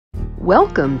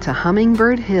Welcome to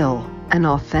Hummingbird Hill, an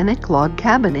authentic log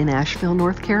cabin in Asheville,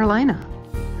 North Carolina.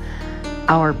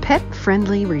 Our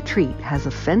pet-friendly retreat has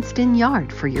a fenced-in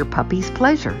yard for your puppy's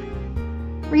pleasure.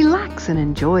 Relax and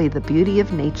enjoy the beauty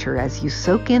of nature as you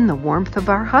soak in the warmth of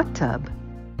our hot tub.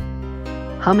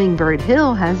 Hummingbird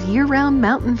Hill has year-round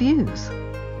mountain views.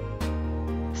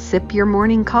 Sip your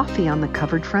morning coffee on the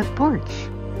covered front porch.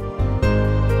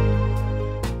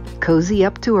 Cozy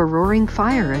up to a roaring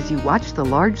fire as you watch the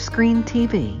large screen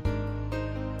TV.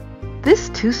 This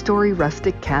two-story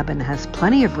rustic cabin has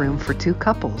plenty of room for two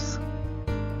couples.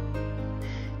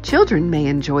 Children may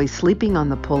enjoy sleeping on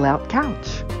the pull-out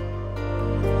couch.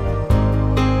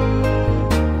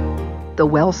 The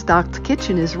well-stocked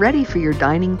kitchen is ready for your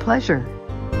dining pleasure.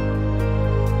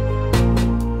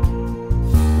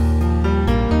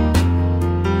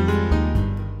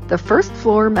 The first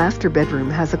floor master bedroom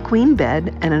has a queen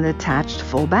bed and an attached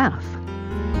full bath.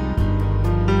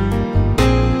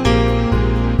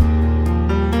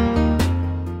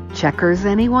 Checkers,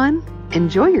 anyone?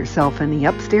 Enjoy yourself in the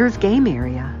upstairs game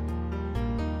area.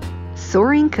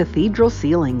 Soaring cathedral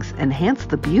ceilings enhance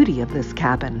the beauty of this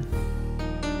cabin.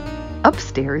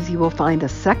 Upstairs, you will find a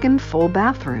second full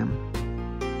bathroom.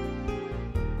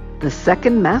 The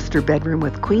second master bedroom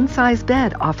with queen-size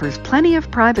bed offers plenty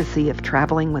of privacy if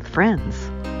traveling with friends.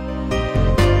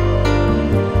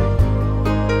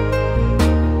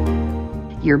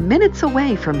 You're minutes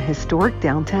away from historic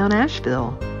downtown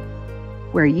Asheville,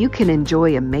 where you can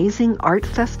enjoy amazing art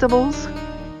festivals,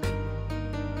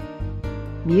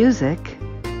 music,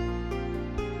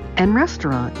 and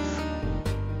restaurants.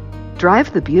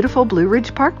 Drive the beautiful Blue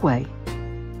Ridge Parkway,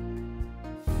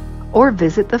 or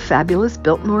visit the fabulous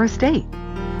Biltmore Estate.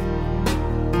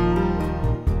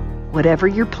 Whatever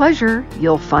your pleasure,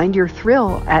 you'll find your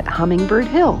thrill at Hummingbird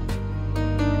Hill.